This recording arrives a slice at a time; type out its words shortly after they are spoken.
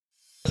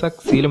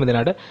සීලම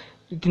දෙනාට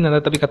ඉතින්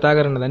අදත් අපි කතා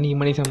කරන්න දන්නේ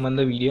ඊමණි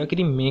සම්බන්ධ වීඩියෝ එකක්.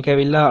 ඉතින් මේක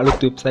ඇවිල්ලා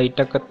අලුත් වෙබ්සයිට්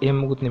එකක්වත් එහෙම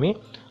මොකුත් නෙමෙයි.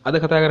 අද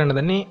කතා කරන්න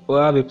දන්නේ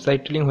ඔයා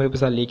වෙබ්සයිට් වලින්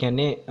හොයපු සල්ලි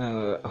කියන්නේ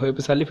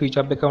හොයපු සල්ලි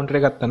ෆියුචර් account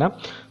එකට ගත්තා නම්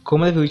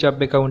කොහොමද ෆියුචර්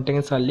account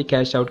එකෙන් සල්ලි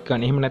cash out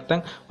කරන්නේ? එහෙම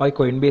නැත්නම් ඔය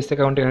Coinbasse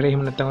account එකට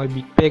එහෙම නැත්නම් ඔය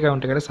Bitpay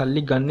account එකට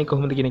සල්ලි ගන්නේ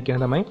කොහොමද කියන එක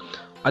ගැන තමයි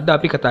අද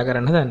අපි කතා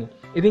කරන්න හදන්නේ.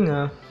 ඉතින්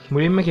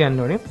මුලින්ම කියන්න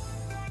ඕනේ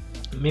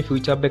මේ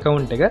ෆියුචර්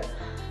account එක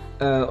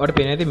ඔයාලට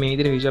පේන ඇති මේ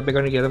විදිහට ෆියුචර්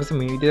account එක ගියාට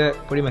පස්සේ මේ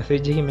විදිහට පොඩි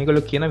message එකකින්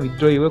මේගොල්ලෝ කියන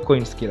withdraw your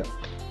coins කියලා.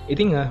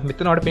 ඉතින්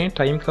මෙතන ඔයාලට පේන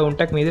time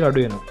count එකක් මේ විදිහට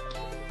අඩු වෙනවා.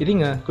 ඉතින්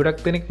ගොඩක්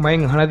දෙනෙක්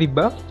මගෙන් අහලා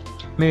තිබ්බා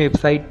මේ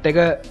වෙබ්සයිට් එක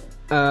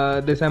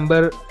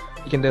දෙසැම්බර්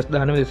 10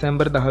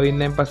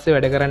 වෙනිදාන් පස්සේ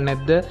වැඩ කරන්නේ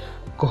නැද්ද?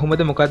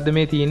 කොහොමද මොකද්ද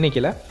මේ තියෙන්නේ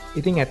කියලා.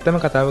 ඉතින් ඇත්තම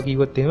කතාව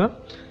කිව්වොත් එහෙම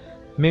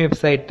මේ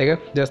වෙබ්සයිට් එක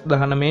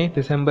 19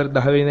 දෙසැම්බර්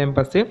 10 වෙනිදාන්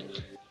පස්සේ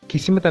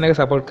කිසිම තැනක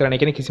සපෝට් කරන්නේ.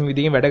 ඒ කියන්නේ කිසිම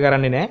විදිහකින් වැඩ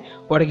කරන්නේ නැහැ.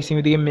 ඔයාලට කිසිම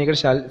විදිහකින් මේකට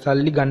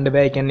සල්ලි ගන්න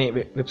බෑ. ඒ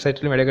කියන්නේ වෙබ්සයිට්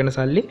වලින් වැඩ කරන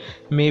සල්ලි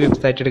මේ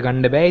වෙබ්සයිට් එකට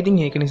ගන්න බෑ. ඉතින්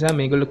ඒක නිසා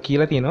මේගොල්ලෝ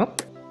කියලා තියෙනවා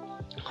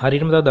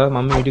හරියටම තව දවස්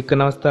මම වීඩියෝ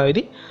කරන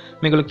අවස්ථාවේදී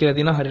මේගොල්ලෝ කියලා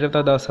තියෙනවා හරියට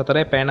තව දවස්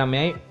 4යි පැය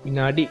 9යි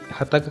විනාඩි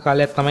 7ක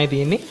කාලයක් තමයි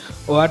තියෙන්නේ.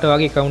 ඔයාට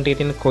ඔයාගේ account එකේ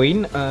තියෙන coin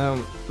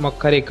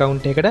මොකක් හරි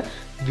account එකකට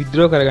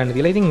withdraw කරගන්න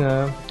කියලා. ඉතින්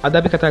අද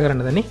අපි කතා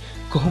කරන්න දන්නේ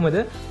කොහොමද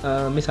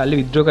මේ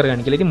සල්ලි withdraw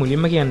කරගන්න කියලා. ඉතින්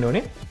මුලින්ම කියන්න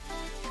ඕනේ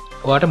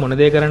ඔයාට මොන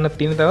දේ කරන්න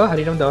තියෙන තව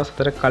හරියටම දවස්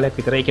 4ක කාලයක්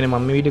විතරයි. ඒ කියන්නේ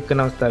මම මේ වීඩියෝ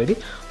කරන අවස්ථාවේදී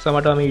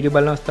සමහරවිට මම වීඩියෝ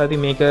බලන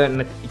අවස්ථාවේදී මේක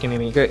ඒ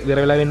කියන්නේ මේක ඉවර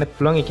වෙලා වෙන්නත්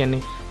පුළුවන්. ඒ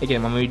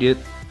කියන්නේ මම වීඩියෝ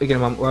ඒ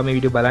කියන්නේ මම ඔයා මේ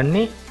වීඩියෝ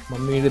බලන්නේ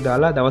මම වීඩියෝ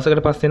දාලා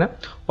දවසකට පස්සේ නම්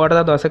ඔයාට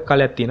තව දවසක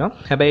කාලයක් තියෙනවා.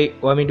 හැබැයි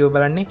ඔයා වීඩියෝ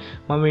බලන්නේ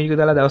මම වීඩියෝ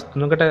දාලා දවස්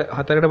 3කට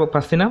 4කට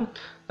පස්සේ නම්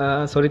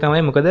සෝරි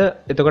තමයි. මොකද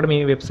එතකොට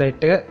මේ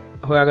වෙබ්සයිට් එක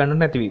හොයාගන්න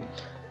නැති වෙයි.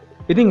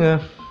 ඉතින්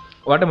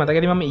ඔයාට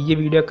මතකයි මම ඊයේ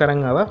වීඩියෝ එකක්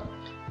අරන් ආවා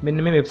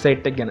මෙන්න මේ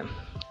වෙබ්සයිට් එක ගැන.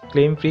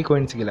 claim free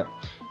coins කියලා.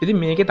 ඉතින්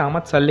මේකේ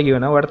තාමත් සල්ලි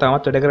ගෙවනවා. ඔයාලට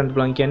තාමත් වැඩ කරන්න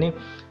පුළුවන්. කියන්නේ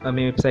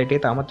මේ වෙබ්සයිට්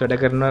එකේ තාමත්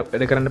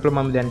වැඩ කරන්න පුළුවන්.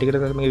 මම දැන්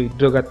ටිකට මේක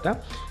withdraw ගත්තා.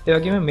 ඒ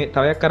වගේම මේ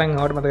තව එකක් අරන්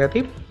ආවට මතක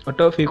ඇති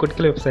auto free code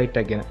කියලා වෙබ්සයිට්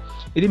එකක් ගැන.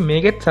 ඉතින්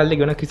මේකෙත් සල්ලි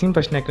ගෙවන කිසිම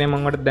ප්‍රශ්නයක් නැහැ.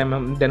 මම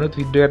ඔයාලට දැනුත්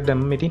withdraw එකක්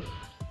දැම්මා. ඉතින්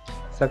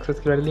success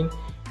කියලා ලින්ක්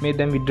මේ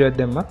දැන් withdraw එකක්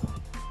දැම්මා.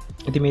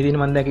 ඉතින් මේ දින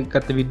මම දැන් එකක්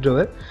ගත්ත withdraw.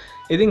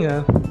 ඉතින්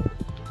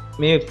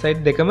මේ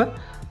වෙබ්සයිට් දෙකම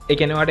ඒ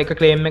කියන්නේ ඔයාලට එක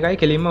claim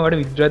එකයි කෙලින්ම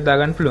ඔයාලට withdraw එකක්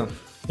දාගන්න පුළුවන්.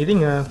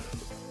 ඉතින්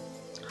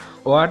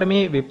ඔයාට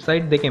මේ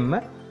වෙබ්සයිට් දෙකෙන්ම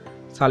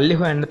සල්ලි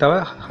හොයන්න තව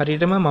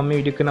හරියටම මම මේ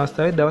වීඩියෝ කරන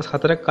අවස්ථාවේ දවස්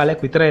 4ක කාලයක්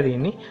විතරයි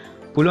තියෙන්නේ.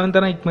 පුළුවන්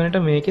තරම් ඉක්මනට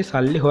මේකේ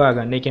සල්ලි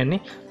හොයාගන්න. ඒ කියන්නේ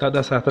තව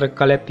දවස් 4ක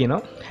කාලයක් තියෙනවා.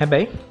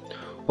 හැබැයි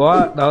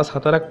ඔයා දවස්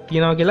 4ක්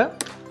තියෙනවා කියලා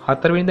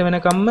 4 වෙනිදා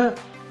වෙනකම්ම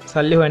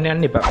සල්ලි හොයන්න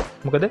යන්න එපා.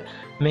 මොකද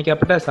මේක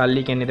අපිට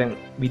සල්ලි කියන්නේ දැන්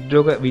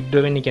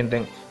withdraw වෙන්නේ කියන්නේ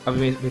දැන් අපි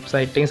මේ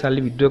වෙබ්සයිට් එකෙන්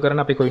සල්ලි withdraw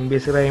කරන අපේ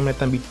Coinbasse එකේ එහෙම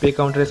නැත්නම් Bitpay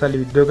account එකේ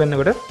සල්ලි withdraw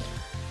කරනකොට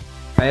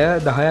පැය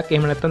 10ක්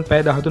එහෙම නැත්නම්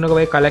පැය 13ක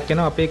වගේ කාලයක්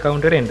යනවා අපේ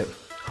account එකට එන්න.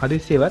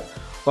 හදිස්සියවත්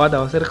ඔයා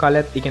දවසකට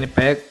කාලයක් ඒ කියන්නේ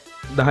පැය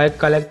 10ක්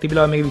කාලයක්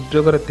තිබිලා මේක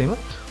withdraw කරොත් එහෙම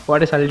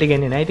ඔයාට සල්ලි ටික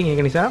එන්නේ නැහැ. ඉතින්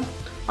ඒක නිසා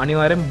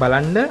අනිවාර්යෙන්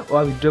බලන්න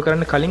ඔයා withdraw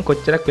කරන්න කලින්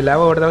කොච්චරක්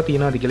වෙලාව ඔයාට තව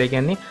තියෙනවද කියලා. ඒ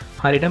කියන්නේ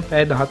හරියටම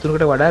පැය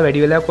 13කට වඩා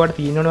වැඩි වෙලාවක් ඔයාට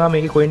තියෙනවා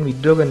මේකේ coin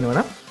withdraw කරනවා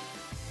නම්.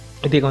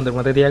 ඉතින් ඒක හොඳට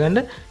මතක තියාගන්න.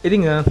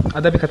 ඉතින්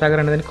අද අපි කතා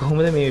කරන්න දන්නේ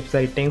කොහොමද මේ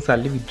වෙබ්සයිට් එකෙන්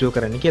සල්ලි withdraw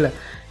කරන්නේ කියලා.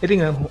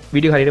 ඉතින්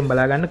වීඩියෝ හරියටම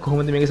බලා ගන්න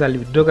කොහොමද මේකේ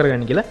සල්ලි withdraw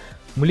කරගන්නේ කියලා.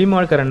 මුලින්ම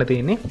ඔයාලා කරන්න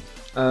තියෙන්නේ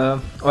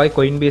ඔයගේ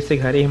Coinbasse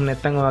එකේ හරි එහෙම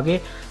නැත්නම් ඔයාගේ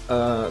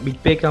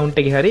Bitpay account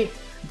එකේ හරි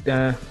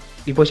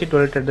deposit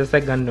wallet address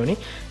එකක් ගන්න ඕනේ.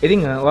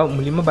 ඉතින් ඔයා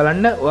මුලින්ම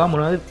බලන්න ඔයා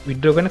මොනවද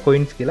withdraw කරන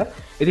coins කියලා.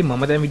 ඉතින්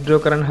මම දැන් withdraw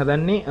කරන්න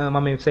හදන්නේ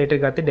මම වෙබ්සයිට්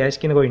එක ගත්තේ dash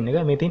කියන coin එක.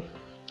 මේ ඉතින්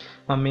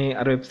මම මේ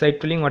අර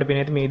වෙබ්සයිට් වලින් ඔයාලට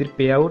පේන ඇති මේ විදිහට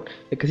payout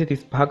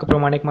 135ක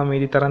ප්‍රමාණයක් මම මේ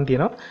විදිහට තරම්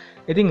තියෙනවා.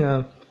 ඉතින්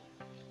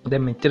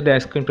දැන් මෙච්චර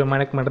dash coin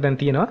ප්‍රමාණයක් මට දැන්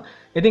තියෙනවා.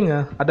 ඉතින්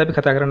අද අපි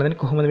කතා කරන්න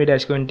දන්නේ කොහොමද මේ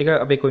dash coin ටික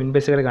අපේ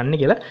Coinbasse එකට ගන්න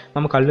කියලා.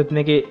 මම කලින්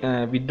මේකේ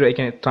withdraw ඒ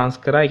කියන්නේ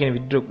transfer කරා. ඒ කියන්නේ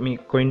withdraw මේ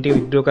coin ටික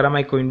withdraw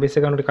කරාමයි Coinbasse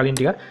account එකට කලින්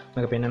ටික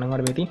මම පෙන්නනවා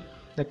ඔයාලට මේ ඉතින්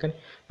දැක්කනේ.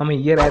 මම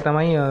ඊයේ රෑ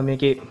තමයි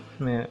මේකේ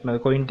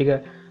coin ටික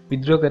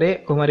withdraw කරේ.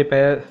 කොහොම හරි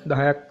පැය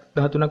 10ක්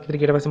 13ක් විතර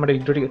ගියට පස්සේ මට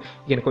withdraw ටික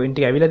කියන්නේ coin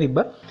ටික ඇවිල්ලා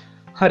තිබ්බා.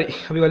 හරි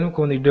අපි බලමු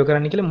කොහොමද withdraw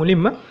කරන්න කියලා.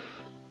 මුලින්ම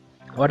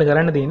ඔයාලට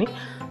කරන්න තියෙන්නේ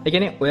ඒ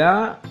කියන්නේ ඔයා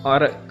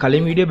අර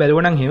කලින් වීඩියෝ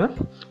බැලුවා නම් එහෙම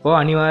ඔයා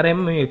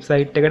අනිවාර්යයෙන්ම මේ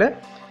වෙබ්සයිට් එකට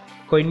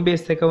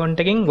Coinbasse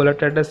account එකෙන්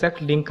wallet address එකක්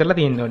link කරලා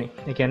තියෙන්න ඕනේ.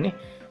 ඒ කියන්නේ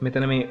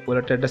මෙතන මේ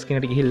wallet address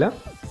කෙනට ගිහිල්ලා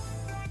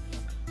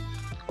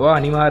ඔයා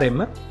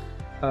අනිවාර්යයෙන්ම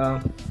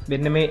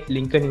මෙන්න මේ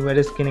link new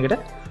address කෙනකට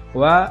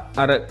ඔයා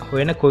අර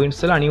හොයන coins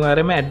වල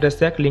අනිවාර්යයෙන්ම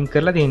address එකක් link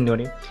කරලා තියෙන්න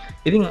ඕනේ.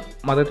 ඉතින්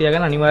මතක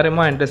තියාගන්න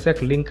අනිවාර්යයෙන්ම address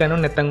එකක් link කරන්න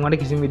ඕනේ. නැත්නම්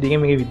ඔයාලට කිසිම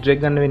විදිහකින් මේක withdraw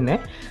ගන්න වෙන්නේ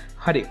නැහැ.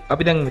 හරි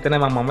අපි දැන් මෙතන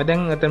මම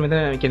දැන් මෙතන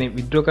කියන්නේ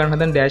withdraw කරන්න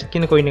හදන dash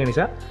කියන coin එක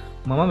නිසා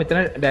මම මෙතන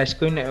dash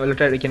coin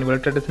වලට කියන්නේ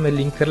wallet address එක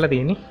link කරලා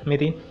තියෙන්නේ. මේ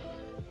තියෙන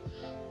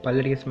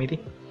පල්ලෙට ගියස් මේ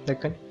තියෙන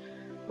දැක්කනේ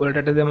wallet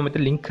address එක මම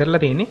මෙතන link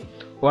කරලා තියෙන්නේ.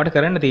 ඔයාලට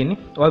කරන්න තියෙන්නේ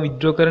ඔයා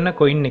withdraw කරන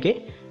coin එකේ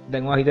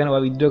දැන් ඔයා හිතනවා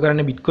ඔයා withdraw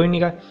කරන්න bitcoin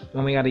එක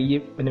මම අර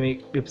ඊයේ මෙන්න මේ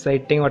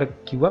වෙබ්සයිට් එකෙන් ඔයාලට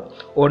කිව්වා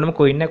ඕනම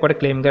coin එකක්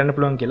ඔයාලට claim කරන්න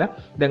පුළුවන් කියලා.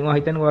 දැන් ඔයා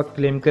හිතනවා ඔයා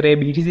claim කරේ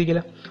BTC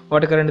කියලා.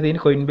 ඔයාලට කරන්න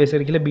තියෙන්නේ Coinbasse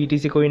එක කියලා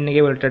BTC coin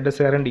එකේ wallet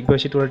address එක අරන්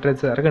deposit wallet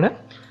address අරගෙන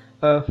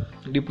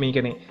ඩිප්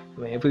මේකනේ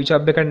ෆියුචර්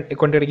account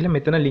එකට ගිහලා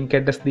මෙතන link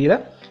address දීලා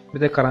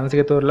මෙතන currency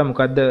එක තෝරලා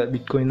මොකද්ද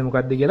bitcoin ද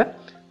මොකද්ද කියලා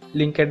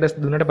link address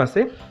දුන්නට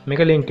පස්සේ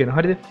මේක link වෙනවා.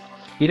 හරිද?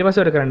 ඊට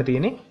පස්සේ ඔයාලට කරන්න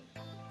තියෙන්නේ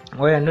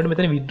ඔය යන්න ඕනේ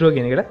මෙතන withdraw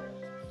කියන එකට.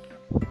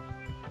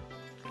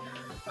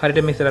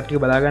 හරියට මේ setup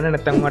ටික බලා ගන්න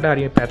නැත්නම් ඔයාලට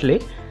හරියට පැටලේ.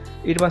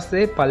 ඊට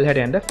පස්සේ පල්ලෙහාට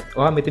යන්න.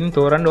 ඔයා මෙතනින්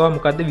තෝරන්න ඔයා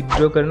මොකද්ද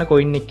withdraw කරන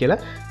coin එක කියලා.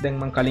 දැන්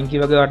මම කලින්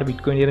කිව්වා වගේ ඔයාලට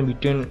bitcoin කියන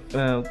bitcoin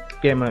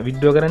කේම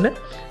withdraw කරන්න.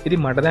 ඉතින්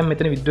මට දැන්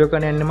මෙතන withdraw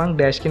කරන්න යන්නේ මම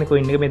dash කියන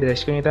coin එක මේ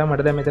dash coin එක තමයි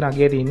මට දැන් මෙතන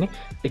අගය තියෙන්නේ.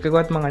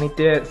 එකකවත් මම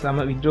අනිත් සම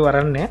withdraw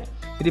කරන්නේ නැහැ.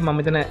 ඉතින් මම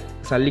මෙතන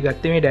සල්ලි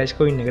ගත්තේ මේ dash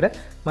coin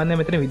එකට. මම දැන්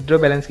මෙතන withdraw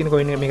balance කියන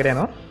coin එක මේකට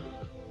යනවා.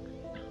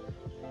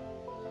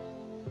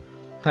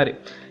 හරි.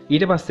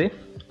 ඊට පස්සේ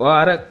ඔයා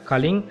අර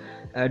කලින්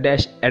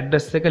ඩෑෂ්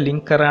ඇඩ්‍රස් එක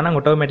ලින්ක් කරා නම්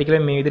ඔටෝමැටිකලි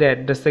මේ විදිහට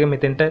ඇඩ්‍රස් එක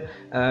මෙතෙන්ට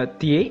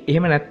තියෙයි.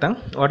 එහෙම නැත්නම්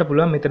ඔයාලට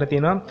පුළුවන් මෙතන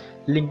තියෙනවා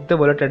link the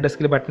wallet address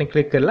කියලා බටන් එක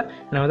ක්ලික් කරලා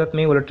නැවතත්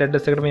මේ wallet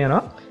address එකටම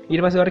යනවා.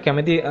 ඊට පස්සේ ඔයාලට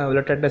කැමති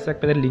wallet address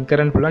එකක් මෙතන link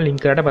කරන්න පුළුවන්.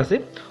 link කරාට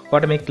පස්සේ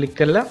ඔයාලට මේක ක්ලික්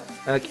කරලා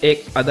ඒ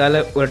අදාළ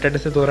wallet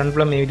address එක තෝරන්න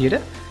පුළුවන් මේ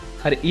විදිහට.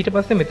 හරි. ඊට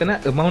පස්සේ මෙතන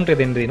amount එක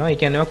දෙන්න දෙනවා. ඒ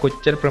කියන්නේ ඔයා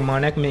කොච්චර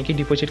ප්‍රමාණයක් මේකේ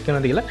deposit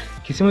කරනවද කියලා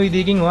කිසිම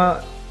විදිහකින් ඔයා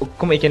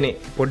ඔක්කොම ඒ කියන්නේ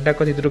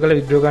පොඩ්ඩක්වත් ඉතුරු කරලා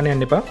withdraw ගන්න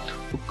යන්න එපා.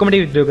 ඔක්කොම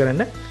ටික withdraw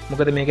කරන්න.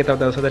 මොකද මේකේ තව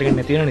දවස් 4කින්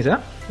නැති වෙන නිසා.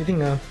 ඉතින්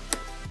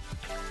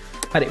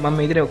හරි මම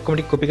මේ විදිහට ඔක්කොම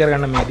ටික copy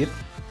කරගන්න මේ විදිහට.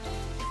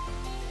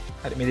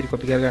 හරි මේ විදිහට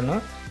copy කරගන්නවා.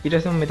 ඊට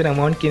පස්සේ මම මෙතන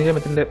amount කියන එක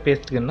මෙතනට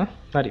paste කරනවා.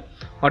 හරි.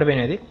 ඔයාලට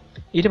පේන්නේ නැති.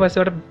 ඊට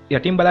පස්සේ ඔයාලට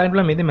යටින් බලන්න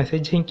පුළුවන් මේ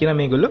message එකකින් කියලා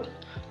මේගොල්ලෝ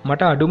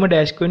මට අඩුම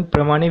dash coin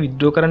ප්‍රමාණය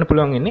withdraw කරන්න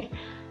පුළුවන් වෙන්නේ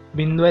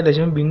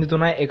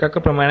 0.01ක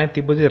ප්‍රමාණයක්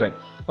තිබ්බොත් විතරයි.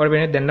 ඔයාලට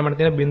වෙන්නේ දැන් මට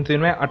තියෙන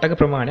 0.8ක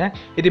ප්‍රමාණයක්.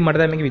 ඉතින් මට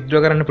දැන් මේක withdraw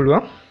කරන්න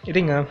පුළුවන්.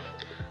 ඉතින්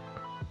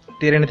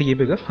තේරෙන්නේ නැති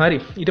කීප එක. හරි.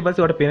 ඊට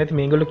පස්සේ ඔයාලට පේන්නේ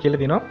මේගොල්ලෝ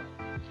කියලා දෙනවා.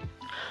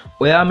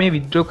 ඔයා මේ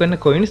withdraw කරන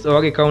coins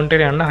ඔයාගේ account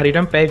එකට යන්න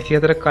හරියටම පැය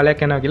 24ක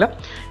කාලයක් යනවා කියලා.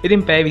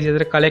 ඉතින් පැය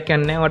 24ක කාලයක්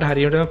යන්නේ නැහැ. ඔයාලට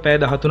හරියටම පැය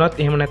 13ක්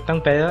එහෙම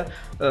නැත්නම් පැය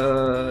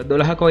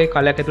 12ක වගේ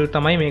කාලයක් ඇතුළත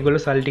තමයි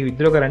මේගොල්ලෝ සල්ලි ටික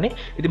withdraw කරන්නේ.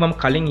 ඉතින් මම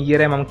කලින්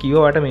ඊයරේ මම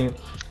කිව්වා ඔයාලට මේ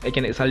ඒ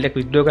කියන්නේ සල්ලියක්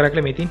withdraw කරා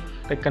කියලා මේ ඉතින්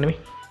දැක්කනේ මේ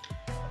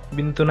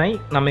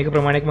 0.9ක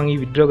ප්‍රමාණයක් මම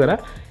withdraw කරා.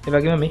 ඒ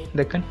වගේම මේ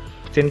දැක්කන්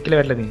send කියලා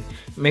වැටලා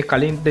තියෙනවා. මේ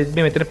කලින්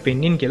දෙන්නේ මෙතන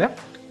pending කියලා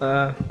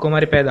කොහොම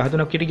හරි පැය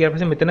 13ක් කට ගියාට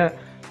පස්සේ මෙතන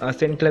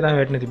send කියලා තමයි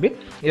වැටෙන්නේ තිබ්බේ.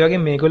 ඒ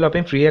වගේම මේගොල්ලෝ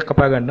අපෙන් free එකක්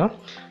කපා ගන්නවා.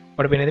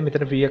 ඔයාලට පේනද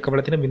මෙතන free එකක්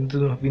කපලා තියෙන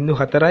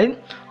 0.4යි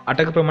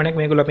 8ක ප්‍රමාණයක්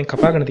මේගොල්ලෝ අපෙන්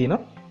කපාගෙන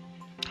තියෙනවා.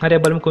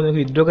 හරි බලමු කොහොමද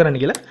withdraw කරන්න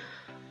කියලා.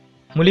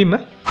 මුලින්ම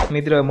මේ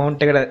විදිහට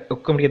amount එකට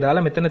ඔක්කොම ටික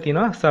දාලා මෙතන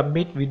තියෙනවා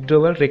submit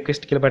withdrawal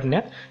request කියලා බටන්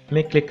එක.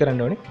 මේක ක්ලික්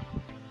කරන්න ඕනේ.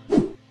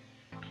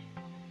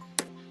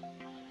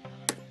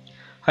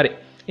 හරි.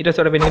 ඊට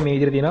පස්සේ ඔයාලට වෙන්නේ මේ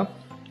විදිහට තියෙනවා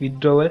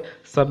withdrawal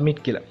submit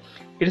කියලා.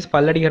 ඊට පස්සේ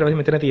පල්ලට ගියාට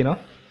පස්සේ මෙතන තියෙනවා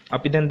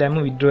අපි දැන්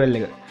දැම්ම withdrawal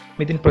එක.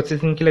 මෙතන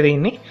processing කියලා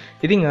දෙන්නේ.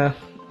 ඉතින්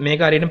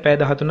මේක හරියටම පැය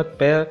 13ක්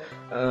පැය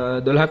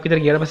 12ක් විතර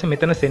ගියාට පස්සේ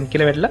මෙතන send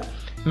කියලා වැටලා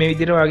මේ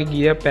විදිහට ඔයාගේ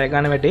ගිය පැය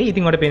ගන්න වැටේ.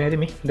 ඉතින් ඔයාලට පේන්නේ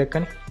නැති මේ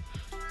දැක්කනේ.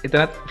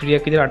 එතනත් free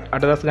එකක් විතර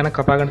 8000 ගණන්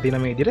කපා ගන්න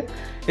තියෙනවා මේ විදිහට.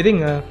 ඉතින්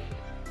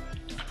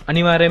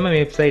අනිවාර්යයෙන්ම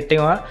මේ වෙබ්සයිට්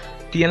එකේ ඔයා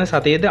තියෙන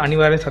සතේද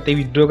අනිවාර්යෙන් සතේ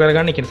withdraw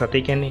කරගන්න. ඒ කියන්නේ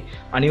සතේ කියන්නේ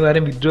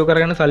අනිවාර්යෙන් withdraw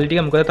කරගන්න සල්ලි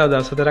ටික මොකද තව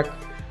දවස් 4ක්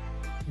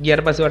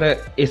ගියාට පස්සේ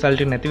ඔයාලට ඒ සල්ලි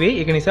ටික නැති වෙයි.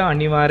 ඒක නිසා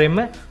අනිවාර්යයෙන්ම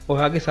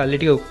ඔයාගේ සල්ලි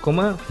ටික ඔක්කොම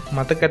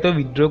මතක ඇතුව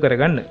withdraw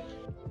කරගන්න.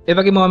 ඒ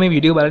වගේම මම මේ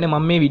වීඩියෝ බලන්නේ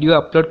මම මේ වීඩියෝ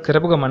අප්ලෝඩ්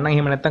කරපු ගමන් නම්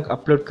එහෙම නැත්නම්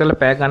අප්ලෝඩ් කරලා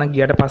පැය ගණන්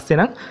ගියාට පස්සේ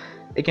නම්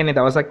ඒ කියන්නේ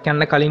දවසක්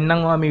යන්න කලින්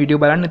නම් ඔයා මේ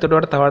වීඩියෝ බලන්න. එතකොට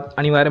ඔයාලට තවත්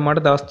අනිවාර්යයෙන්ම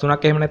ඔයාලට දවස්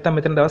 3ක් එහෙම නැත්නම්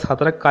මෙතන දවස්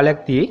 4ක් කාලයක්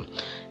තියෙයි.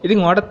 ඉතින්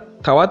ඔයාලට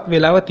තවත්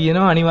වෙලාව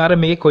තියෙනවා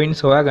අනිවාර්යයෙන් මේකේ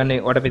coins හොයාගන්න.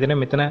 ඔයාලට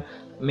මෙතන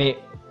මේ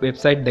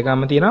වෙබ්සයිට්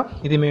දෙකම තියෙනවා.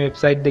 ඉතින් මේ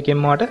වෙබ්සයිට්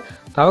දෙකෙන්ම ඔයාලට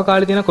තව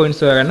කාලේ තියෙන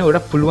coins හොයාගන්න.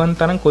 ඔයාලට පුළුවන්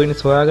තරම්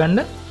coins හොයාගන්න.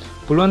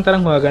 පුළුවන්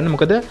තරම් හොයාගන්න.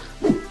 මොකද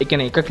ඒ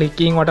කියන්නේ එක ක්ලික්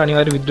එකකින් ඔයාලට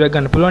අනිවාර්යයෙන් withdraw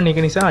ගන්න පුළුවන්. ඒක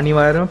නිසා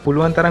අනිවාර්යයෙන්ම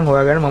පුළුවන් තරම්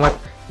හොයාගන්න. මමත්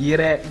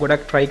ඊයරේ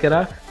ගොඩක් try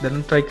කරා.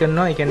 දැන් try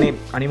කරනවා. ඒ කියන්නේ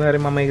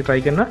අනිවාර්යයෙන්ම මම මේක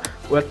try කරනවා.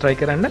 ඔයාලත් try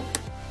කරන්න.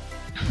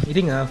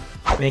 ඉතින්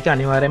මේක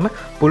අනිවාර්යයෙන්ම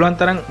පුළුවන්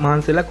තරම්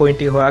මහන්සිලා coin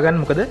ටික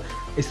හොයාගන්න. මොකද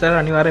ඉස්සරහ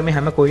අනිවාර්යයෙන්ම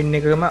හැම coin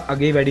එකකම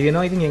අගේ වැඩි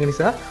වෙනවා. ඉතින් ඒක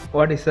නිසා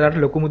ඔයාලට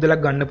ඉස්සරහට ලොකු මුදලක්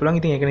ගන්න පුළුවන්.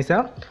 ඉතින් ඒක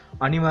නිසා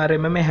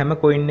අනිවාර්යයෙන්ම මේ හැම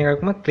coin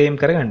එකක්ම claim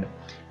කරගන්න.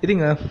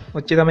 ඉතින්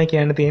ඔච්චර තමයි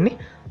කියන්න තියෙන්නේ.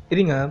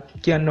 ඉතින්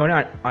කියන්න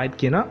ඕනේ ආයෙත්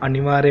කියනවා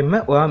අනිවාර්යයෙන්ම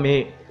ඔයා මේ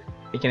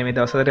ඒ කියන්නේ මේ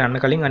දවස් 4ට යන්න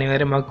කලින්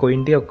අනිවාර්යයෙන්ම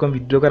coin ටික ඔක්කොම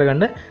withdraw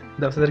කරගන්න.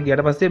 දවස් 4ට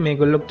ගියාට පස්සේ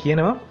මේගොල්ලෝ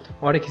කියනවා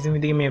ඔයාලට කිසිම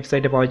විදිහකින් මේ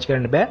වෙබ්සයිට් එක පාවිච්චි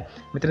කරන්න බෑ.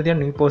 මෙතන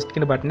තියෙන new post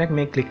කියන බටන් එක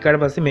මේ ක්ලික්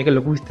කරාට පස්සේ මේක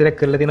ලොකු විස්තරයක්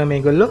කරලා තියෙනවා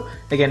මේගොල්ලෝ.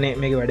 ඒ කියන්නේ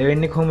මේක වැඩ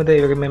වෙන්නේ කොහොමද?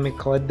 ඒ වගේම මේ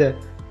කවද්ද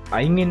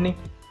අයින් වෙන්නේ?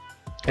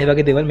 ඒ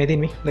වගේ දේවල් මෙතන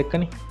මේ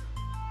දැක්කනේ.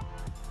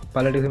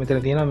 පළට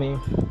මෙතන තියෙනවා මේ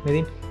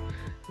මෙතන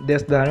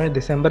 2019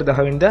 දෙසැම්බර්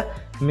 10 වෙනිදා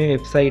මේ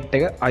වෙබ්සයිට්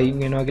එක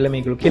අයින් වෙනවා කියලා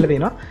මේගොල්ලෝ කියලා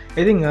දෙනවා.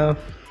 ඉතින්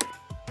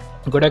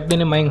ගොඩක්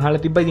දෙනෙක් මයින්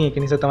අහලා තිබ්බා. ඉතින් ඒක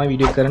නිසා තමයි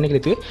වීඩියෝ කරන්න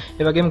කියලා හිතුවේ.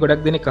 ඒ වගේම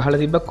ගොඩක් දෙනෙක් අහලා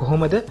තිබ්බා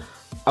කොහොමද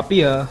අපි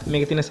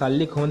මේකේ තියෙන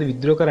සල්ලි කොහොමද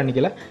withdraw කරන්න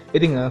කියලා.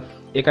 ඉතින්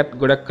ඒකත්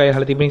ගොඩක් අය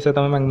අහලා තිබෙන නිසා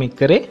තමයි මම මේක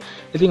කරේ.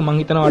 ඉතින් මම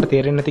හිතනවා ඔයාලට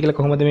තේරෙන්නේ නැති කියලා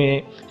කොහොමද මේ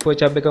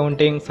Faucethub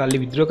account එකෙන් සල්ලි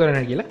withdraw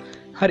කරන්න කියලා.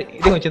 හරි.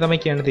 ඉතින් ඔච්චර තමයි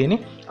කියන්න තියෙන්නේ.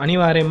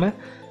 අනිවාර්යයෙන්ම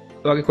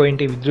ඔයාගේ coin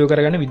ටික withdraw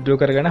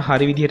කරගන්න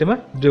හරි විදිහටම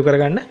withdraw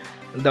කරගන්න.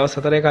 දවස්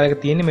 4 කාලයක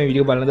තියෙන්නේ මේ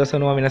වීඩියෝ බලන දවස්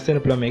වෙනවා වෙනස්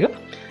වෙන්න පුළුවන් මේක.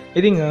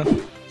 ඉතින්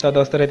තව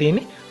දවස් 4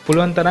 තියෙන්නේ.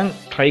 පුළුවන් තරම්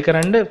try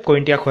කරන්න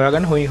coin ටිකක්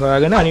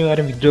හොයාගෙන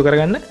අනිවාර්යෙන් withdraw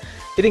කරගන්න.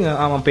 ඉතින්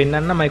මම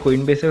පෙන්නන්නම් මම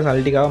Coinbase එකේ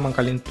සල්ලි ටික ආවා මම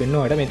කලින්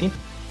පෙන්නුවා ඔයාලට මෙතින්.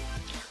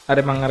 අර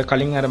මම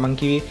කලින් මම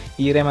කිව්වේ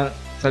ඊයරේ මම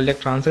සල්ලියක්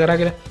ට්‍රාන්ස්ෆර් කරා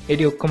කියලා. ඒ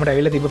ටික ඔක්කොම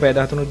ඇවිල්ලා තිබ්බ පැය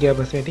 13ක් ගියා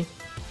පස්සේ ඉතින්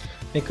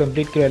මේ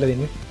කම්ප්ලීට් කරලා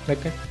දෙන්නේ.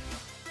 දැක්කද?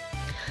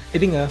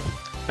 ඉතින්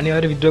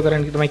අනිවාර්ය විත්ඩ්‍රෝ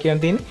කරන්න තමයි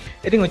කියන්න තියෙන්නේ.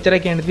 ඉතින්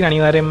ඔච්චරයි කියන්න තියෙන්නේ.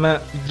 අනිවාර්යෙන්ම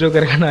විත්ඩ්‍රෝ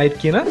කරගන්න ආයෙත්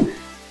කියනවා.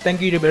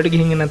 thank you video බලට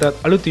ගිහින් එන්න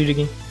තවත් අලුත්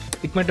වීඩියෝ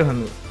එකකින් ඉක්මනට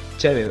හම්බෙමු.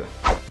 ජය වේවා.